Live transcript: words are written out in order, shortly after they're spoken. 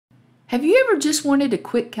Have you ever just wanted a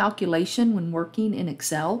quick calculation when working in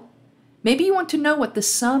Excel? Maybe you want to know what the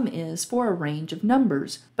sum is for a range of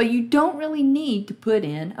numbers, but you don't really need to put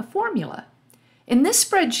in a formula. In this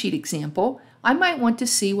spreadsheet example, I might want to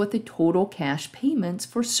see what the total cash payments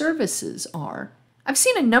for services are. I've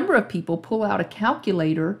seen a number of people pull out a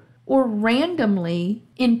calculator or randomly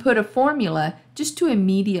input a formula just to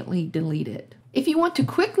immediately delete it. If you want to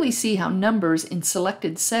quickly see how numbers in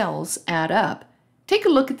selected cells add up, take a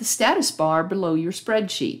look at the status bar below your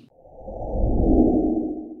spreadsheet.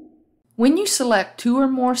 When you select two or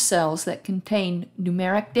more cells that contain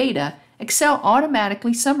numeric data, Excel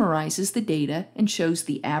automatically summarizes the data and shows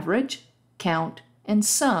the average, count, and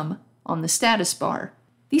sum on the status bar.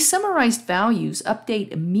 These summarized values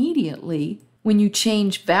update immediately when you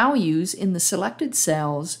change values in the selected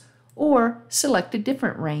cells or select a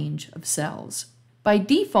different range of cells. By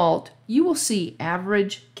default, you will see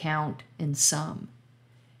average, count, and sum.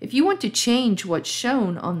 If you want to change what's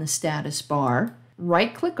shown on the status bar,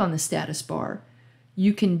 right-click on the status bar.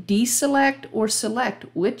 You can deselect or select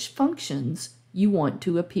which functions you want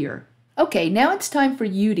to appear. Okay, now it's time for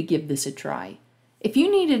you to give this a try. If you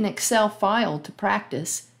need an Excel file to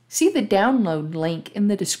practice, see the download link in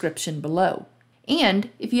the description below. And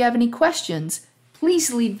if you have any questions,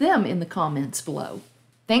 please leave them in the comments below.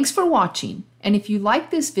 Thanks for watching, and if you like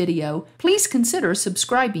this video, please consider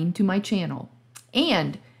subscribing to my channel.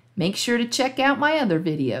 And make sure to check out my other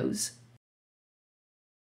videos.